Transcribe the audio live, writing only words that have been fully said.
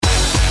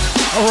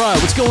All right,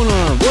 what's going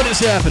on? What is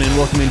happening?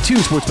 Welcome into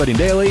Sports Betting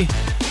Daily.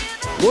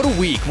 What a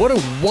week. What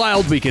a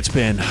wild week it's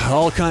been.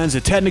 All kinds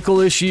of technical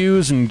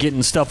issues and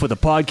getting stuff with the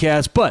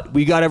podcast, but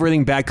we got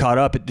everything back caught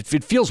up.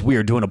 It feels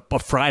weird doing a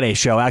Friday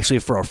show, actually,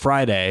 for a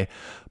Friday.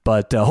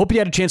 But hope you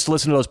had a chance to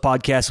listen to those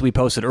podcasts we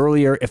posted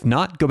earlier. If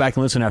not, go back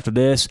and listen after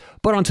this.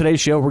 But on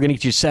today's show, we're going to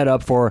get you set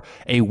up for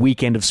a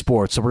weekend of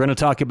sports. So we're going to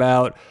talk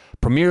about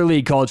Premier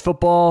League college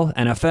football,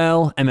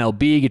 NFL,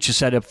 MLB, get you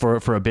set up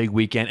for a big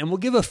weekend. And we'll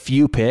give a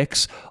few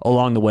picks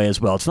along the way as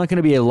well. It's not going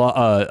to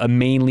be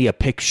mainly a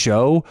pick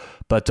show,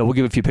 but we'll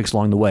give a few picks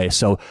along the way.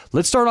 So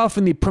let's start off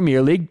in the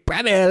Premier League.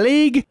 Premier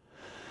League.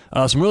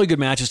 Some really good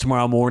matches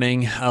tomorrow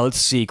morning. Let's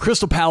see.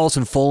 Crystal Palace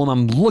and Fulham.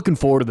 I'm looking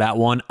forward to that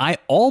one. I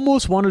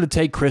almost wanted to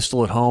take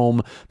Crystal at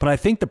home, but I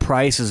think the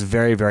price is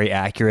very, very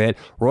accurate.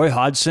 Roy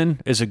Hodgson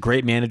is a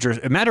great manager. As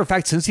a matter of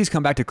fact, since he's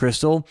come back to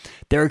Crystal,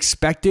 their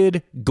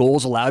expected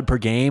goals allowed per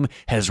game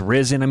has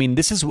risen. I mean,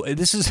 this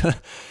is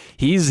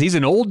he's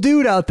an old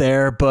dude out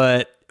there,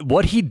 but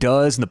what he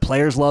does and the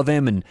players love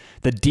him and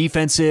the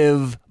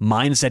defensive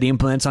mindset he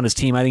implements on his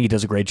team, I think he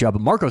does a great job.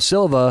 But Marco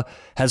Silva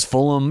has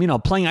Fulham,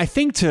 playing, I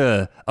think,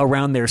 to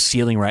around their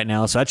ceiling right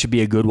now. So that should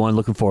be a good one.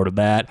 Looking forward to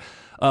that.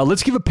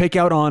 Let's give a pick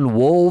out on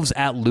Wolves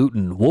at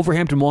Luton.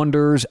 Wolverhampton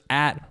Wanderers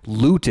at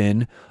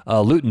Luton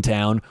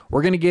Town.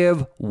 We're going to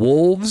give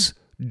Wolves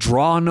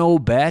draw no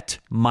bet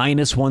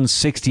minus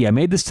 160. I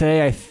made this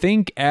today, I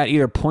think, at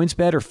either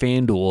PointsBet or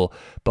FanDuel,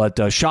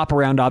 but shop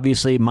around,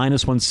 obviously.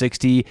 Minus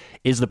 160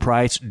 is the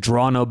price.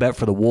 Draw no bet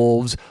for the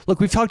Wolves. Look,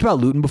 we've talked about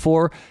Luton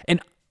before,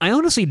 and I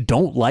honestly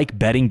don't like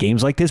betting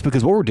games like this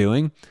because what we're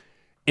doing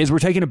is we're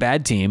taking a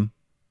bad team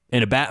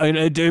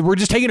we're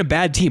just taking a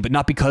bad team, but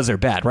not because they're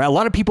bad, right? A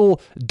lot of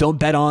people don't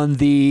bet on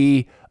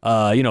they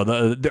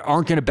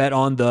aren't going to bet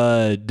on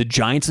the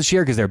Giants this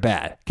year because they're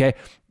bad. Okay,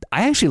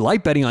 I actually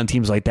like betting on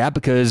teams like that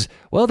because,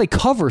 well, they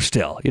cover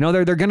still.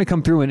 They're going to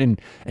come through and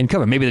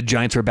cover. Maybe the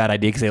Giants are a bad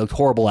idea because they looked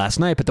horrible last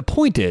night, but the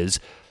point is,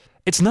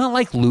 it's not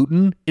like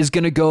Luton is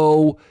going to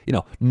go,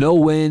 no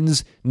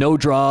wins, no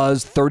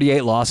draws,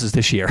 38 losses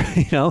this year,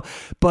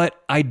 But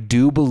I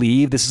do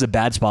believe this is a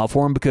bad spot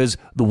for them because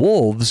the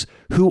Wolves,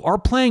 who are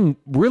playing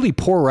really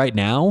poor right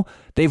now,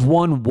 they've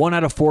won 1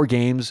 out of 4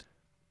 games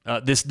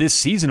this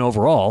season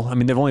overall. I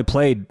mean, they've only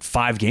played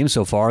 5 games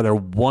so far. They're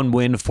 1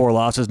 win, 4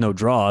 losses, no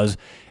draws,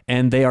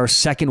 and they are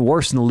second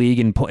worst in the league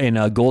in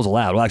goals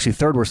allowed. Well, actually,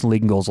 third worst in the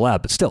league in goals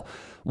allowed, but still,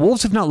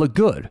 Wolves have not looked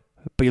good.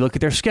 But you look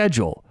at their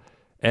schedule.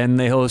 And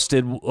they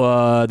hosted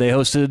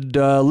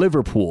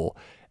Liverpool,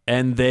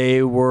 and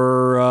they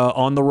were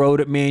on the road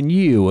at Man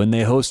U, and they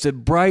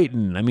hosted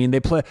Brighton. I mean,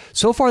 they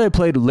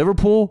played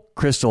Liverpool,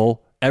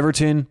 Crystal,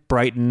 Everton,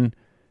 Brighton,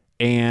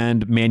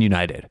 and Man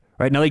United.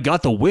 Right now, they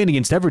got the win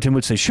against Everton,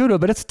 which they should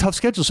have, but it's a tough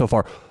schedule so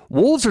far.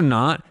 Wolves are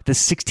not the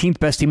 16th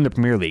best team in the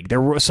Premier League.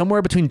 They're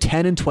somewhere between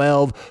 10 and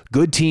 12.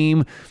 Good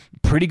team,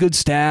 pretty good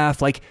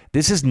staff. Like,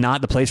 this is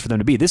not the place for them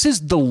to be. This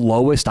is the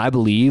lowest, I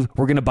believe,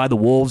 we're going to buy the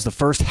Wolves the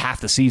first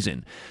half the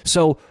season.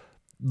 So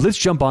let's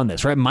jump on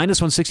this, right?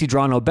 Minus 160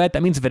 draw no bet.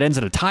 That means if it ends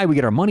at a tie, we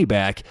get our money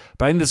back.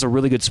 But I think this is a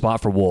really good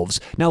spot for Wolves.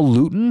 Now,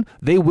 Luton,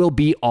 they will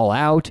be all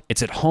out.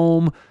 It's at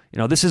home.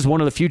 This is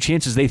one of the few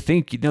chances they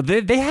think,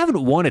 they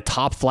haven't won a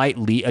top flight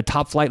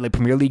like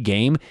Premier League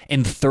game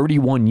in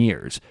 31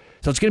 years.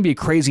 So it's going to be a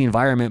crazy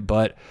environment,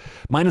 but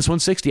minus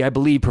 160, I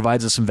believe,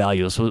 provides us some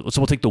value. So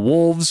we'll take the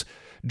Wolves,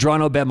 draw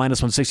no bet minus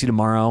 160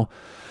 tomorrow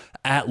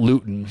at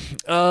Luton.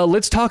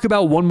 Let's talk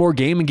about one more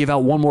game and give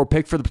out one more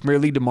pick for the Premier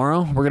League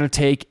tomorrow. We're going to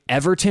take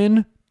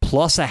Everton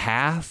plus a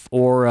half,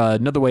 or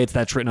another way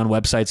that's written on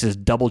websites is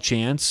double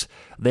chance.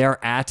 They are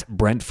at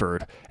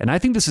Brentford. And I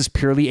think this is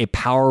purely a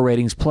power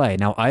ratings play.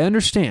 Now, I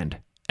understand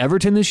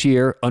Everton this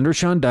year under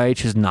Sean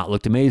Dyche has not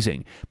looked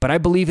amazing, but I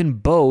believe in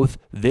both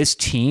this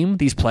team,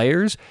 these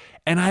players,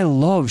 and I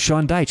love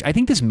Sean Dyche. I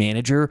think this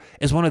manager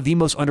is one of the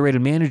most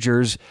underrated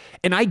managers,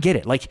 and I get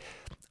it. Like,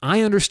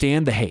 I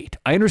understand the hate.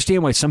 I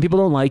understand why some people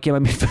don't like him. I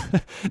mean,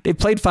 they've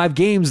played 5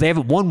 games. They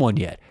haven't won one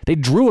yet. They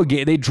drew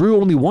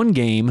only one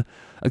game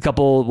a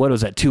couple,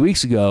 2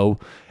 weeks ago,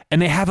 and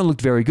they haven't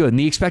looked very good. And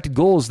the expected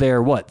goals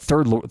there,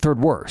 third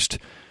worst.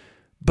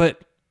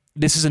 But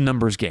this is a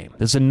numbers game.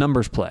 This is a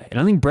numbers play. And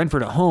I think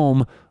Brentford at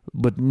home,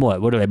 with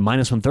what are they,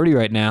 minus 130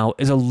 right now,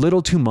 is a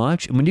little too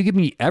much. And when you give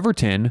me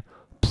Everton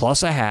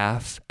plus a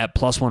half at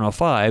plus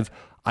 105,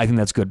 I think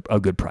that's a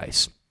good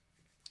price.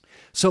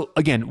 So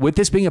again, with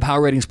this being a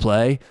power ratings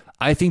play,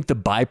 I think the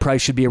buy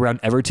price should be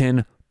around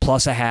Everton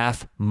plus a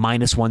half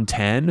minus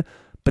 110,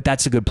 but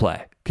that's a good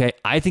play. Okay,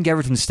 I think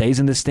Everton stays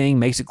in this thing,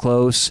 makes it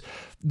close.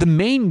 The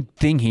main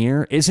thing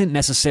here isn't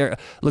necessarily...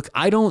 Look,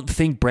 I don't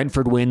think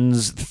Brentford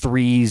wins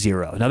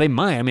 3-0. Now, they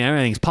might. I mean,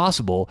 everything's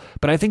possible,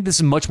 but I think this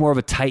is much more of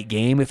a tight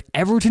game. If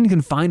Everton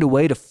can find a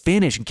way to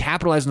finish and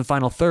capitalize in the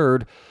final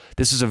third,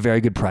 this is a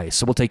very good price.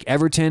 So we'll take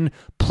Everton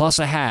plus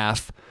a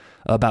half,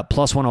 about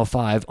plus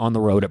 105 on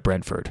the road at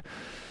Brentford.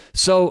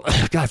 So,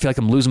 God, I feel like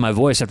I'm losing my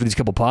voice after these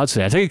couple pods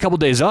today. I take a couple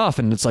days off,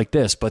 and it's like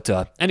this. But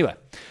anyway,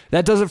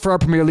 that does it for our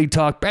Premier League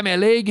talk. Premier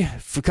League,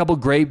 for a couple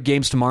great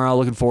games tomorrow.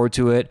 Looking forward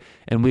to it.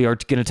 And we are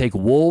going to take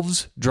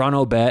Wolves, draw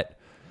no bet,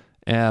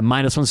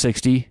 minus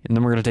 160. And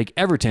then we're going to take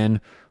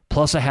Everton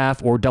plus a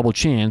half or double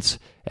chance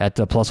at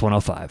plus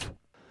 105.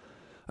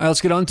 All right,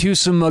 let's get on to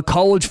some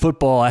college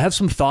football. I have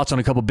some thoughts on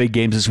a couple big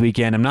games this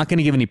weekend. I'm not going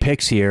to give any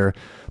picks here,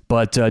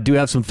 but do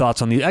have some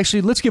thoughts on these.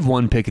 Actually, let's give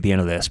one pick at the end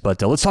of this,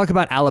 but let's talk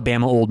about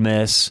Alabama Ole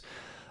Miss.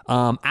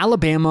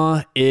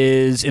 Alabama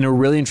is in a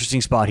really interesting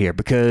spot here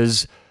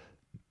because,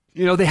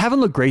 they haven't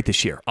looked great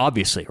this year,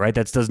 obviously, right?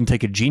 That doesn't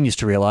take a genius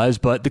to realize.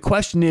 But the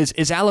question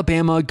is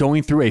Alabama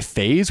going through a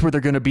phase where they're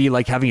going to be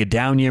like having a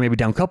down year, maybe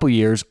down a couple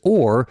years,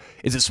 or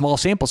is it small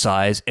sample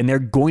size and they're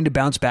going to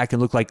bounce back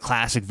and look like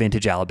classic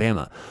vintage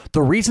Alabama?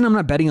 The reason I'm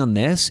not betting on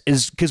this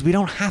is because we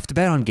don't have to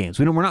bet on games.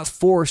 We're not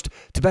forced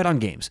to bet on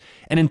games.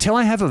 And until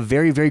I have a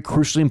very, very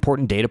crucially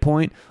important data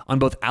point on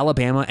both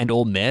Alabama and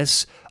Ole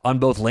Miss, on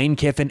both Lane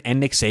Kiffin and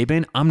Nick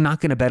Saban, I'm not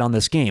going to bet on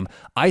this game.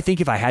 I think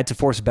if I had to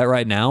force a bet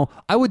right now,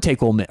 I would take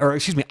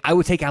I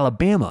would take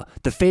Alabama,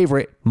 the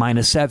favorite,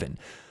 -7.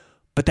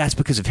 But that's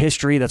because of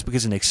history. That's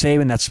because of Nick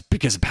Saban. That's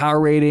because of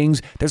power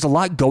ratings. There's a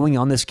lot going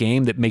on this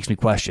game that makes me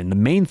question. The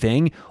main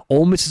thing,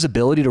 Ole Miss's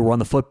ability to run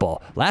the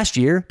football. Last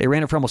year, they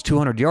ran it for almost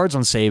 200 yards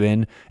on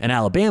Saban and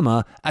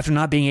Alabama after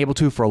not being able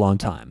to for a long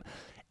time.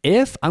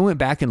 If I went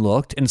back and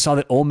looked and saw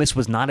that Ole Miss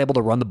was not able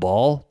to run the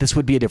ball, this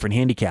would be a different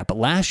handicap. But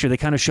last year, they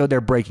kind of showed they're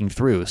breaking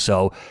through.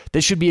 So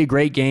this should be a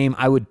great game.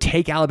 I would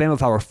take Alabama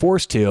if I were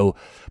forced to,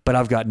 but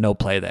I've got no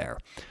play there.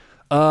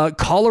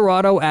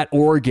 Colorado at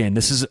Oregon.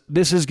 This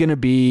is going to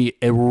be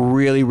a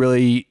really,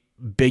 really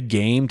big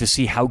game to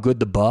see how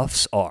good the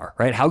Buffs are,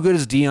 right? How good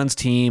is Deion's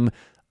team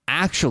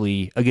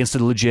actually against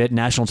a legit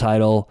national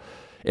title,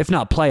 if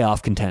not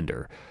playoff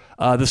contender?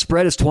 The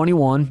spread is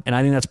 21, and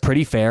I think that's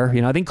pretty fair.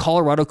 I think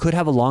Colorado could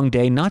have a long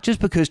day, not just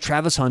because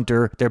Travis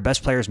Hunter, their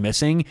best player, is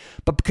missing,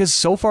 but because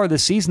so far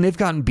this season, they've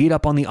gotten beat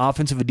up on the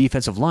offensive and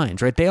defensive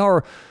lines, right? They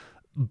are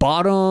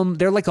bottom.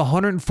 They're like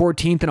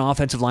 114th in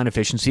offensive line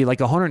efficiency,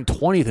 like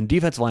 120th in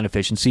defensive line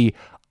efficiency.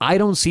 I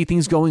don't see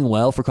things going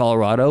well for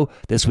Colorado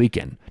this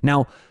weekend.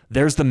 Now,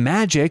 there's the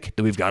magic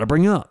that we've got to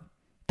bring up.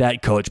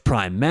 That Coach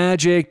Prime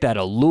magic, that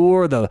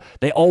allure,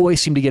 they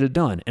always seem to get it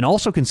done. And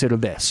also consider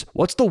this.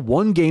 What's the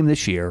one game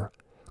this year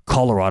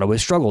Colorado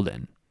has struggled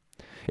in?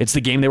 It's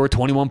the game they were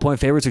 21-point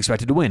favorites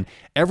expected to win.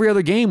 Every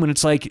other game when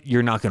it's like,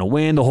 you're not going to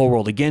win, the whole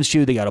world against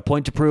you, they got a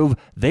point to prove,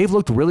 they've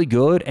looked really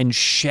good and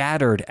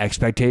shattered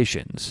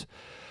expectations.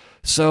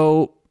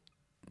 So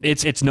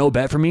it's no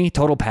bet for me,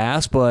 total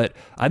pass, but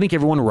I think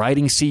everyone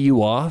writing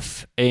CU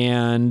off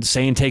and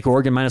saying take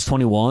Oregon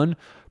 -21,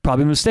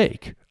 probably a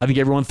mistake. I think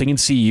everyone thinking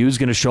CU is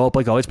going to show up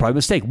like, oh, it's probably a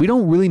mistake. We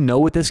don't really know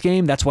with this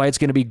game. That's why it's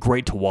going to be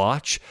great to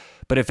watch.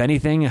 But if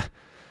anything,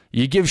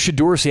 you give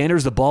Shedeur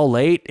Sanders the ball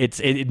late,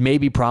 it may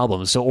be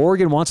problems. So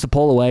Oregon wants to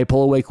pull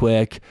away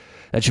quick.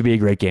 That should be a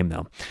great game,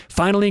 though.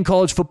 Finally, in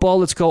college football,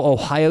 let's go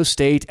Ohio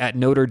State at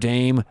Notre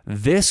Dame.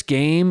 This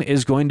game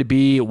is going to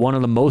be one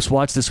of the most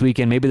watched this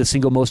weekend, maybe the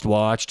single most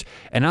watched.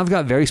 And I've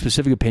got very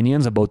specific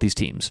opinions on both these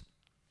teams.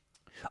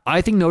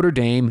 I think Notre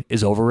Dame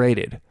is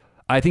overrated.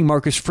 I think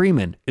Marcus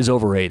Freeman is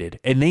overrated,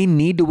 and they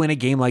need to win a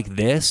game like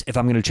this if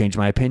I'm going to change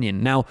my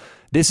opinion. Now,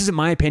 this isn't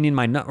my opinion,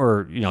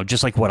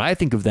 just like what I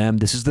think of them.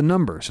 This is the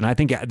numbers, and I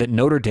think that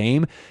Notre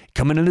Dame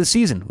coming into the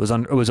season was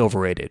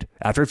overrated.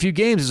 After a few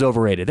games, is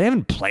overrated. They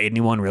haven't played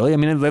anyone really. I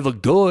mean, they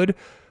look good,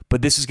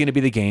 but this is going to be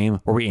the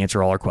game where we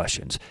answer all our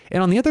questions.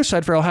 And on the other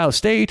side for Ohio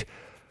State,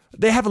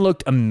 they haven't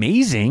looked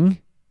amazing,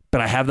 but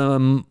I have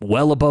them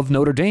well above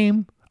Notre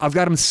Dame. I've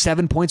got them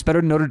 7 points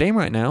better than Notre Dame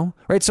right now,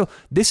 right? So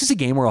this is a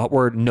game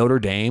where Notre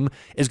Dame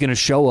is going to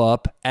show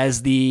up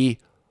as the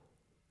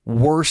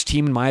worst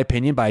team, in my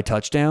opinion, by a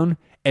touchdown.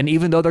 And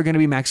even though they're going to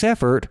be max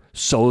effort,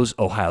 so's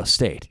Ohio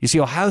State. You see,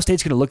 Ohio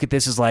State's going to look at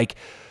this as like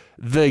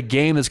the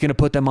game that's going to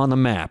put them on the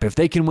map. If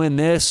they can win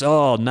this,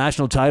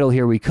 national title,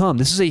 here we come.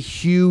 This is a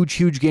huge,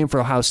 huge game for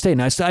Ohio State.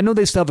 Now, I know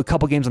they still have a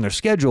couple games on their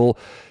schedule,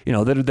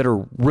 that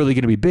are really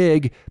going to be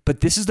big,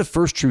 but this is the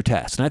first true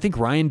test. And I think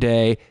Ryan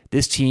Day,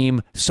 this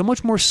team, so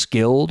much more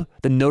skilled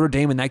than Notre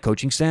Dame and that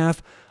coaching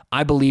staff.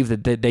 I believe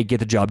that they get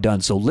the job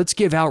done. So let's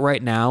give out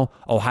right now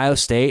Ohio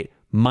State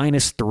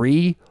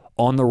 -3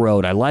 on the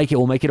road. I like it.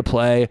 We'll make it a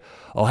play.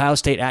 Ohio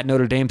State at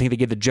Notre Dame, think they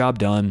get the job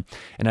done,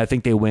 and I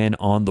think they win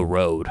on the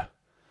road.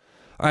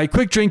 All right,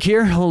 quick drink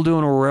here. We're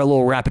doing a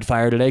little rapid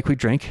fire today. Quick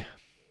drink.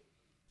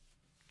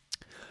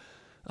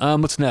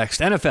 What's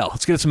next? NFL.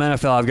 Let's get some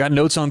NFL. I've got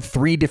notes on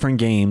 3 different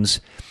games.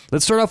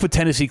 Let's start off with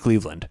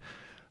Tennessee-Cleveland.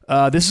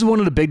 This is one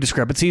of the big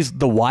discrepancies.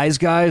 The wise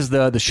guys,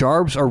 the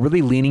Sharps, are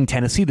really leaning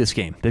Tennessee this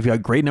game. They've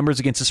got great numbers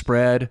against the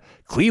spread.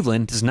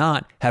 Cleveland does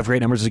not have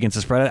great numbers against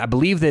the spread. I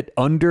believe that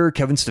under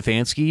Kevin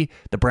Stefanski,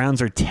 the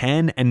Browns are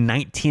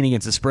 10-19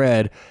 against the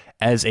spread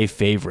as a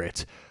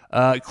favorite.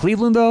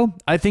 Cleveland, though,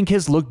 I think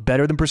has looked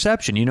better than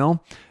perception.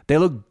 They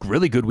looked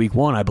really good week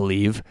 1, I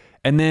believe.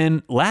 And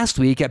then last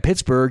week at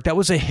Pittsburgh, that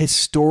was a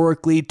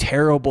historically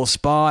terrible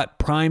spot,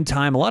 prime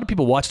time. A lot of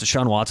people watched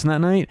Deshaun Watson that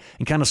night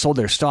and kind of sold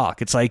their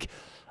stock. It's like,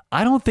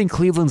 I don't think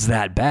Cleveland's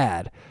that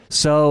bad.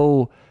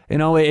 So,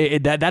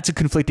 that's a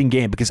conflicting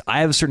game because I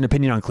have a certain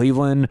opinion on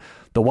Cleveland.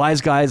 The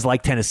wise guys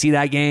like Tennessee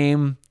that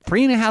game.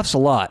 3.5's a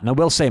lot. And I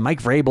will say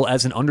Mike Vrabel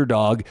as an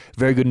underdog,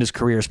 very good in his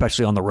career,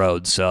 especially on the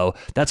road. So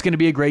that's going to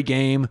be a great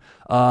game.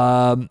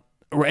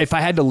 If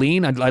I had to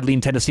lean, I'd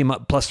lean Tennessee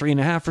plus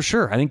 3.5 for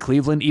sure. I think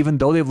Cleveland, even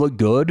though they've looked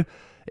good,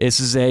 this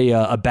is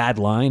a bad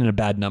line and a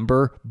bad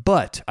number.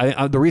 But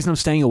the reason I'm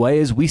staying away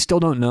is we still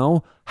don't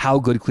know how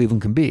good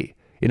Cleveland can be.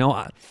 You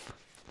know,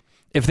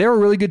 if they're a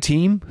really good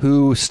team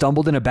who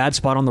stumbled in a bad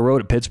spot on the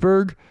road at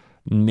Pittsburgh,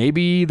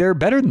 maybe they're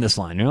better than this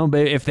line. You know,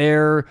 but if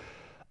they're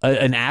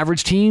an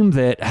average team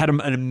that had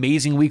an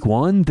amazing week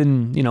 1,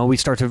 then, you know, we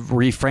start to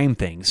reframe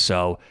things.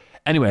 So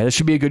anyway, this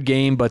should be a good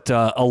game, but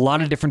a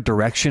lot of different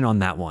direction on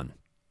that one.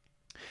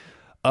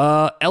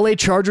 LA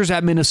Chargers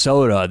at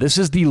Minnesota. This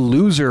is the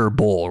loser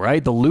bowl,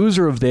 right? The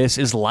loser of this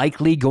is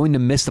likely going to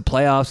miss the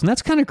playoffs, and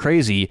that's kind of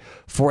crazy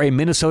for a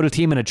Minnesota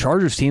team and a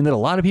Chargers team that a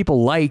lot of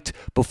people liked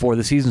before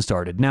the season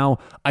started. Now,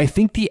 I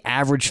think the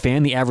average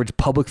fan, the average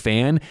public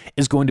fan,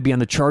 is going to be on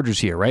the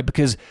Chargers here, right?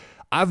 Because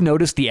I've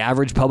noticed the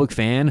average public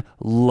fan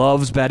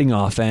loves betting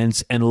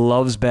offense and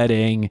loves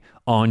betting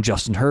on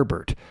Justin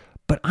Herbert.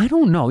 But I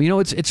don't know. You know,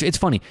 it's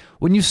funny.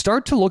 When you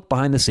start to look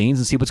behind the scenes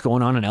and see what's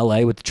going on in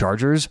LA with the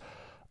Chargers,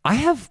 I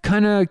have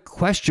kind of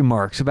question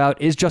marks about,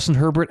 is Justin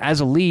Herbert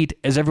as elite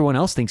as everyone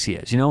else thinks he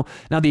is? You know,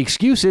 now the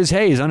excuse is,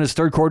 hey, he's on his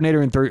third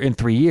coordinator in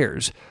 3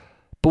 years.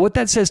 But what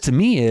that says to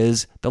me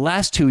is the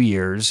last 2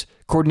 years,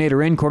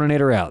 coordinator in,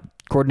 coordinator out,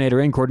 coordinator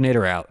in,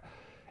 coordinator out.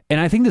 And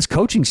I think this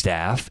coaching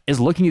staff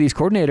is looking at these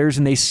coordinators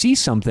and they see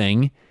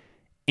something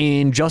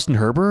in Justin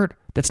Herbert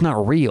that's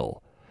not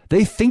real.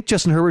 They think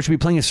Justin Herbert should be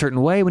playing a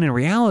certain way, when in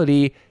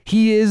reality,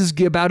 he is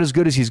about as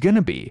good as he's going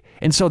to be.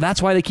 And so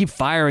that's why they keep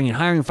firing and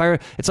hiring and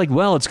firing. It's like,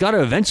 well, it's got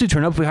to eventually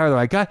turn up if we hire the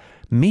right guy.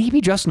 Maybe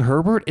Justin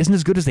Herbert isn't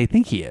as good as they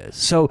think he is.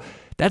 So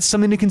that's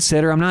something to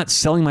consider. I'm not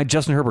selling my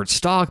Justin Herbert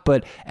stock,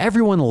 but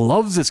everyone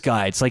loves this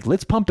guy. It's like,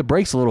 let's pump the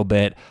brakes a little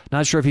bit.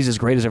 Not sure if he's as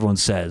great as everyone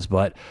says,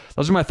 but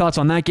those are my thoughts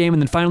on that game.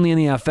 And then finally in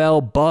the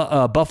NFL,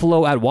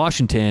 Buffalo at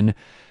Washington.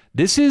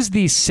 This is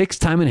the 6th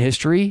time in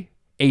history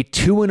a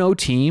 2-0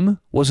 team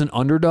was an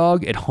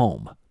underdog at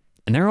home,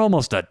 and they're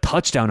almost a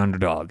touchdown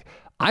underdog.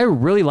 I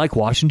really like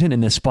Washington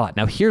in this spot.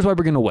 Now, here's why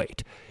we're going to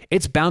wait.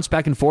 It's bounced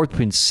back and forth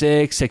between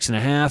 6,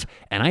 6.5,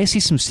 and I see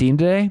some steam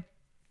today,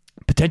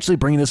 potentially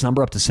bringing this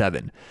number up to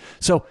 7.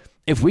 So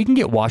if we can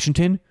get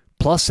Washington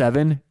plus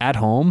 7 at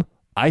home,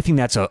 I think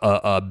that's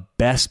a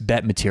best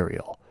bet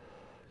material.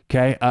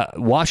 Okay,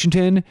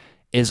 Washington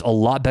is a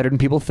lot better than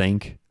people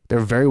think. They're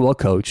very well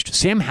coached.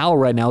 Sam Howell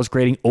right now is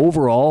grading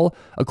overall,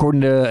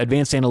 according to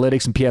Advanced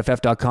Analytics and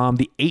PFF.com,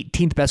 the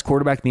 18th best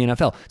quarterback in the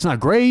NFL. It's not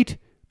great,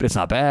 but it's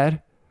not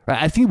bad.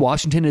 Right? I think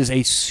Washington is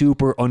a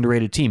super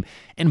underrated team.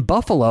 And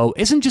Buffalo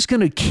isn't just going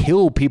to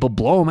kill people,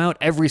 blow them out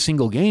every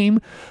single game.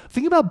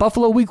 Think about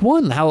Buffalo week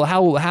 1,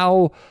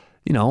 how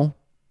you know,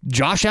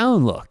 Josh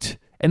Allen looked.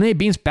 And they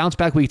bounce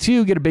back week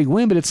 2, get a big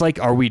win, but it's like,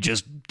 are we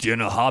just going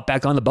to hop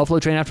back on the Buffalo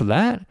train after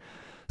that?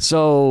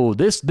 So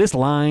this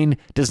line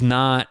does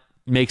not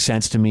make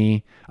sense to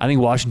me. I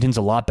think Washington's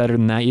a lot better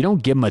than that. You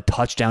don't give them a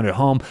touchdown at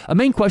home. A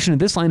main question at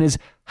this line is,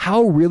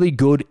 how really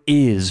good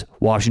is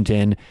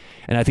Washington?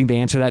 And I think they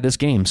answer that this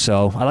game.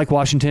 So I like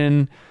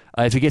Washington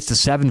if it gets to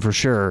 7 for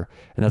sure,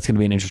 and that's going to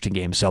be an interesting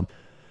game. So,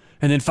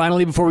 and then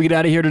finally, before we get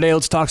out of here today,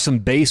 let's talk some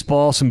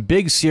baseball, some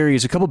big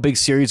series, a couple big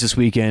series this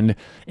weekend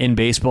in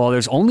baseball.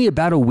 There's only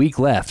about a week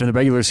left in the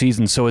regular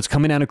season, so it's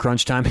coming down to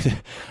crunch time.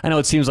 I know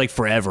it seems like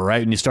forever,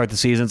 right? When you start the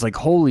season, it's like,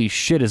 holy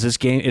shit, is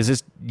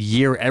this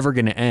year ever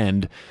going to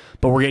end?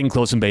 But we're getting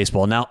close in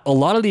baseball. Now, a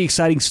lot of the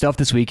exciting stuff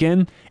this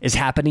weekend is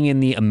happening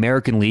in the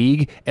American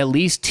League, at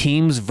least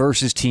teams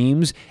versus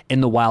teams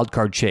in the wild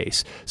card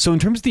chase. So in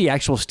terms of the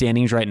actual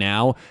standings right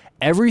now,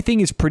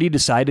 everything is pretty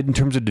decided in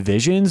terms of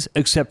divisions,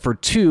 except for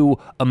 2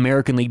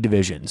 American League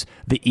divisions,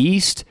 the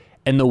East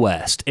and the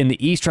West. In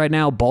the East right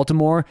now,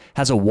 Baltimore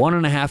has a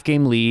 1.5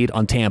 game lead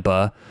on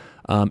Tampa.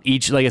 Like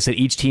I said,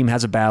 each team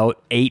has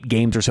about 8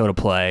 games or so to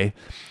play.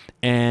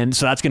 And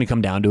so that's going to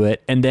come down to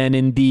it. And then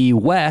in the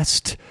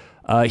West,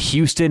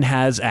 Houston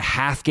has a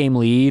half-game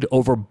lead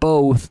over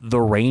both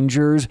the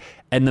Rangers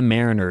and the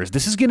Mariners.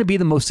 This is going to be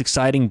the most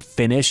exciting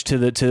finish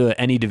to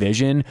any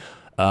division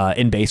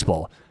in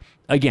baseball.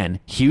 Again,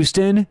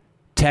 Houston,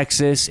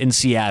 Texas, and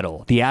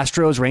Seattle. The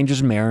Astros,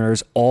 Rangers, and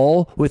Mariners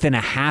all within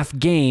a half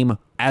game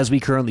as we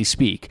currently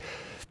speak.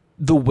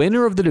 The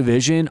winner of the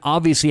division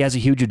obviously has a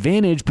huge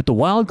advantage, but the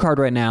wild card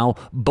right now,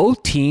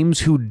 both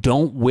teams who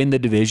don't win the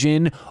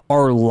division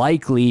are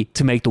likely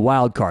to make the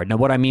wild card. Now,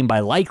 what I mean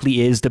by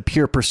likely is the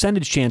pure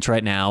percentage chance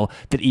right now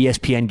that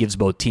ESPN gives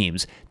both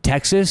teams.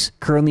 Texas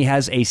currently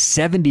has a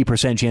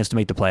 70% chance to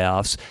make the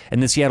playoffs,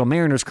 and the Seattle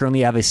Mariners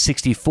currently have a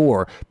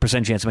 64%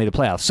 chance to make the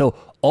playoffs. So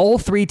all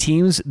 3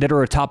 teams that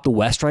are atop the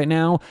West right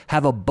now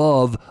have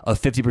above a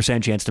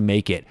 50% chance to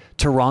make it.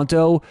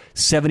 Toronto,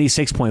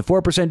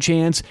 76.4%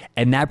 chance,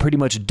 and that pretty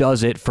much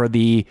does it for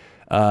the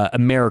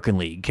American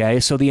League. Okay,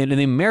 so in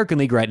the American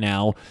League right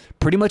now,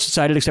 pretty much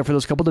decided except for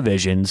those couple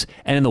divisions.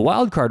 And in the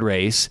wild card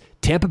race,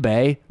 Tampa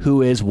Bay,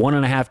 who is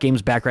 1.5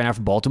 games back right now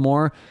from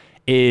Baltimore,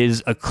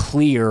 is a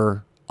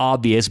clear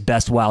obvious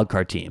best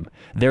wildcard team.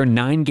 They're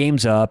 9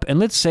 games up, and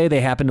let's say they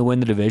happen to win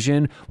the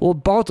division. Well,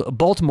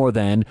 Baltimore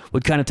then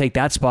would kind of take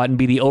that spot and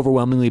be the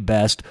overwhelmingly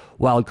best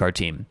wildcard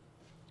team.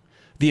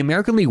 The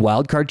American League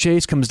wildcard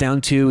chase comes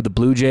down to the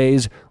Blue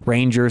Jays,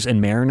 Rangers, and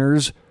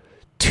Mariners.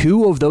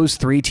 2 of those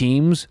 3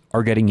 teams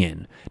are getting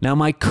in. Now,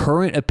 my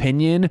current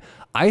opinion,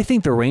 I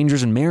think the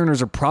Rangers and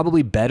Mariners are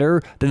probably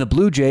better than the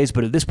Blue Jays,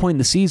 but at this point in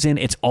the season,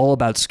 it's all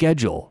about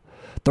schedule.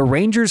 The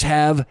Rangers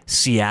have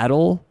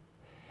Seattle,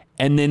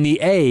 and then the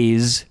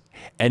A's,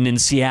 and then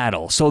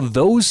Seattle. So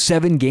those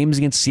 7 games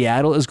against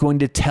Seattle is going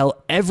to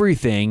tell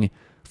everything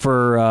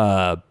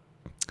for...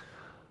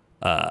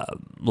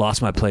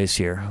 lost my place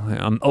here.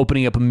 I'm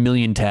opening up a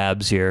million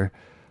tabs here.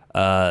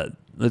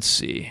 Let's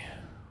see.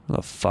 Where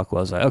the fuck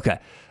was I? Okay.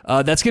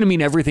 That's going to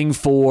mean everything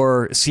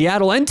for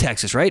Seattle and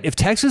Texas, right? If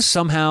Texas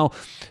somehow...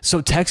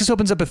 So Texas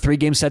opens up a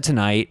 3-game set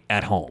tonight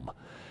at home.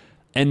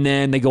 And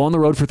then they go on the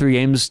road for 3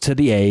 games to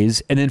the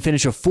A's, and then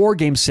finish a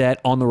 4-game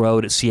set on the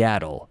road at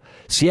Seattle.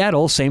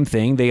 Seattle, same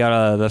thing. They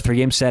got the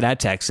 3-game set at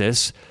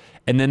Texas,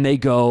 and then they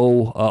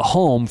go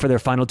home for their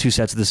final 2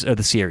 sets of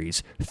the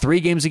series. 3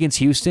 games against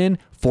Houston,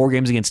 4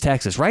 games against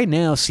Texas. Right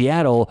now,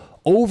 Seattle,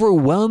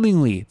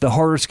 overwhelmingly the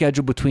harder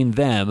schedule between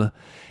them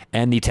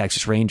and the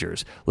Texas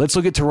Rangers. Let's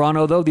look at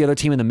Toronto, though, the other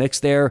team in the mix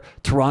there.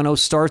 Toronto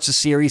starts a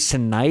series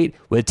tonight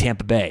with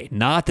Tampa Bay.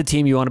 Not the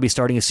team you want to be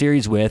starting a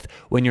series with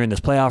when you're in this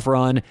playoff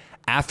run.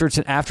 After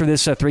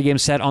this 3-game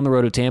set on the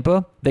road at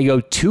Tampa, they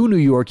go to New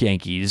York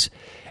Yankees,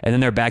 and then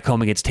they're back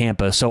home against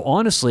Tampa. So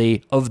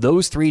honestly, of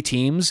those 3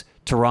 teams,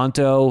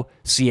 Toronto,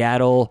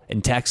 Seattle,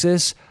 and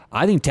Texas,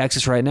 I think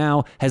Texas right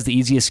now has the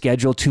easiest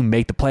schedule to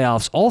make the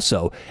playoffs.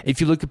 Also,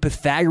 if you look at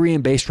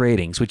Pythagorean-based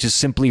ratings, which is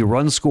simply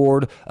runs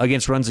scored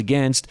against runs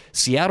against,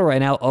 Seattle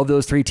right now, of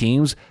those 3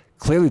 teams,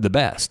 clearly the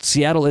best.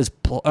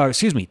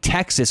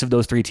 Texas of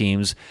those 3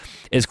 teams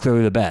is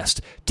clearly the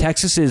best.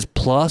 Texas is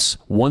plus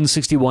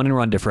 161 in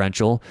run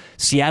differential.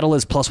 Seattle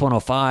is plus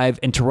 105,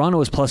 and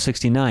Toronto is plus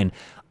 69.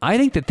 I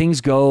think that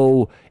things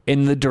go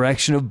in the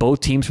direction of both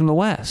teams from the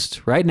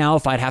West. Right now,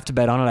 if I'd have to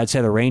bet on it, I'd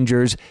say the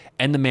Rangers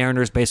and the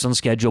Mariners based on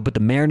schedule, but the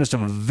Mariners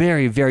have a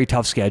very, very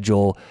tough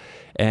schedule,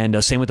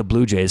 and same with the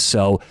Blue Jays.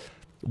 So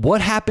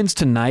what happens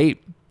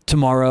tonight,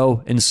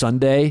 tomorrow, and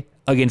Sunday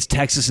against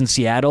Texas and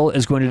Seattle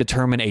is going to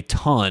determine a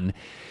ton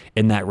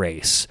in that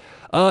race.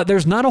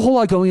 There's not a whole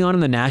lot going on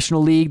in the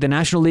National League. The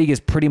National League is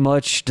pretty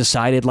much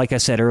decided, like I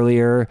said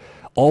earlier.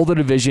 All the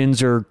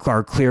divisions are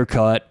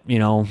clear-cut.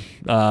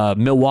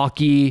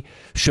 Milwaukee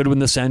should win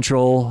the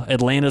Central.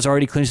 Atlanta's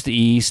already clinched the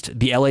East.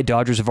 The LA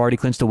Dodgers have already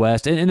clinched the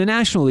West. And in the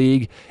National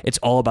League, it's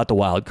all about the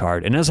wild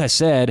card. And as I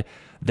said,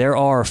 there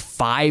are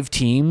 5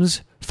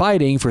 teams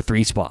fighting for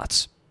 3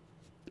 spots.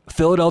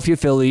 Philadelphia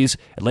Phillies,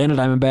 Atlanta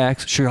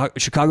Diamondbacks,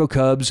 Chicago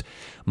Cubs,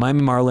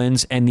 Miami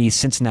Marlins, and the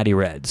Cincinnati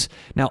Reds.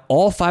 Now,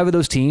 all 5 of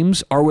those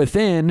teams are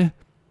within,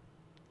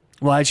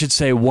 well, I should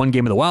say 1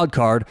 game of the wild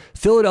card.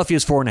 Philadelphia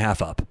is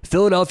 4.5 up.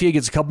 Philadelphia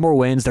gets a couple more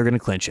wins, they're going to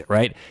clinch it,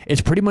 right?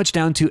 It's pretty much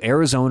down to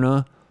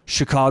Arizona,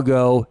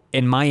 Chicago,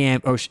 and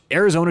Miami, or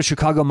Arizona,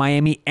 Chicago,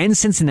 Miami, and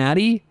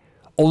Cincinnati.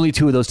 Only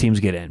 2 of those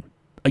teams get in.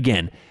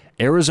 Again,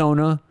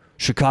 Arizona,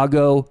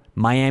 Chicago,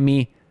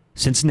 Miami,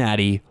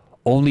 Cincinnati.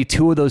 Only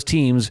 2 of those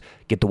teams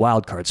get the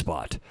wild card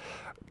spot.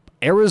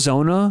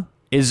 Arizona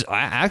is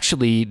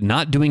actually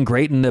not doing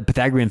great in the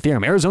Pythagorean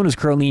theorem. Arizona is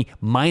currently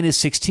minus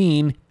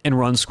 16 in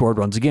runs scored,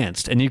 runs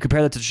against. And you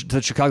compare that to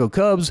the Chicago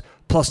Cubs,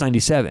 plus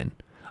 97.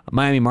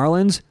 Miami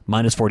Marlins,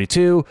 minus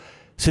 42.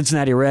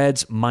 Cincinnati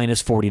Reds,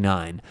 minus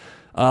 49.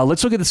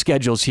 Let's look at the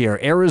schedules here.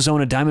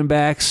 Arizona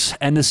Diamondbacks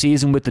end the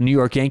season with the New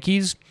York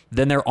Yankees.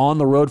 Then they're on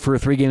the road for a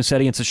 3-game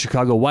set against the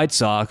Chicago White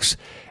Sox,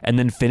 and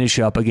then finish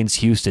up against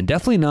Houston.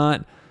 Definitely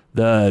not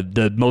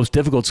the most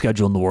difficult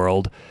schedule in the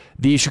world.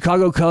 The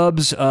Chicago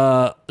Cubs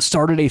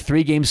started a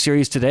 3-game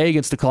series today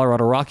against the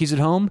Colorado Rockies at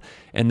home,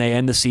 and they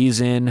end the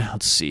season,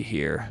 let's see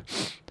here,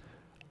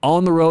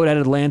 on the road at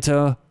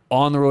Atlanta,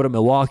 on the road at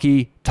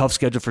Milwaukee. Tough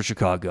schedule for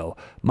Chicago.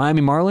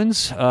 Miami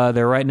Marlins,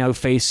 they're right now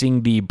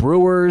facing the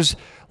Brewers.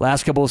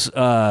 Last couple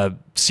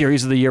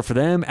series of the year for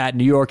them at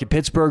New York and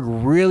Pittsburgh.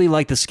 Really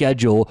like the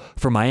schedule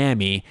for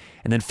Miami.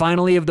 And then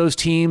finally of those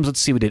teams, let's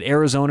see, we did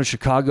Arizona,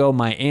 Chicago,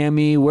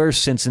 Miami. Where's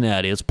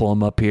Cincinnati? Let's pull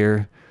them up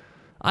here.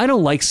 I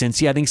don't like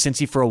Cincy. I think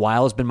Cincy for a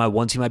while has been my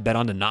one team I bet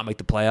on to not make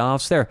the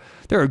playoffs.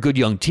 They're a good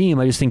young team.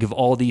 I just think of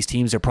all these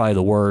teams, they're probably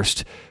the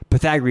worst.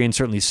 Pythagorean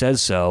certainly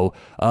says so.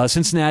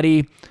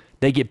 Cincinnati,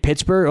 they get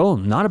Pittsburgh. Oh,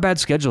 not a bad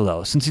schedule,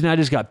 though.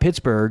 Cincinnati's got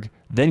Pittsburgh,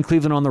 then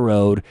Cleveland on the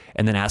road,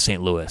 and then at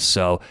St. Louis.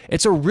 So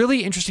it's a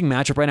really interesting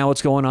matchup right now,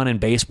 what's going on in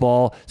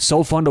baseball.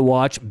 So fun to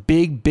watch.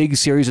 Big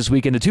series this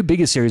weekend. The 2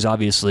 biggest series,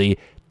 obviously,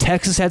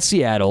 Texas at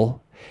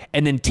Seattle,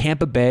 and then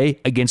Tampa Bay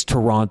against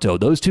Toronto.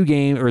 Those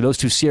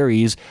 2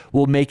 series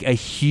will make a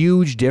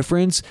huge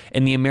difference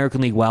in the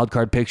American League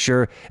wildcard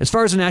picture. As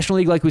far as the National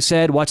League, like we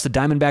said, watch the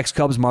Diamondbacks,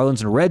 Cubs,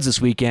 Marlins, and Reds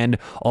this weekend,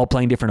 all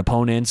playing different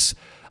opponents.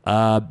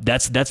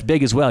 That's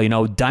big as well.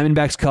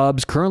 Diamondbacks,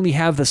 Cubs currently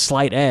have the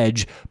slight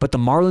edge, but the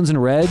Marlins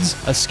and Reds,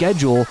 a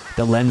schedule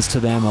that lends to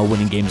them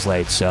winning games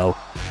late. So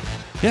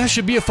Yeah, it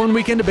should be a fun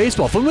weekend of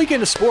baseball. Fun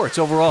weekend of sports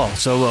overall.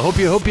 So hope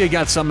you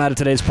got something out of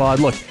today's pod.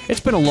 Look, it's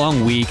been a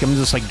long week. I'm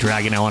just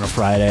dragging out on a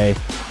Friday.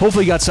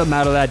 Hopefully you got something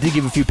out of that. Did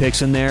give a few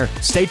picks in there.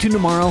 Stay tuned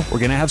tomorrow. We're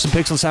going to have some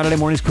picks on Saturday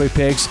morning's quick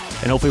picks.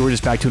 And hopefully we're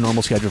just back to a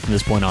normal schedule from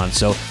this point on.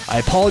 So I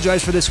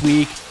apologize for this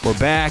week. We're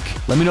back.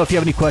 Let me know if you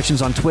have any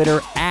questions on Twitter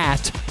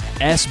at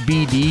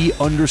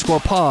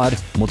SBD_pod.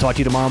 And we'll talk to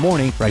you tomorrow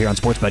morning right here on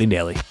Sports Betting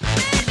Daily.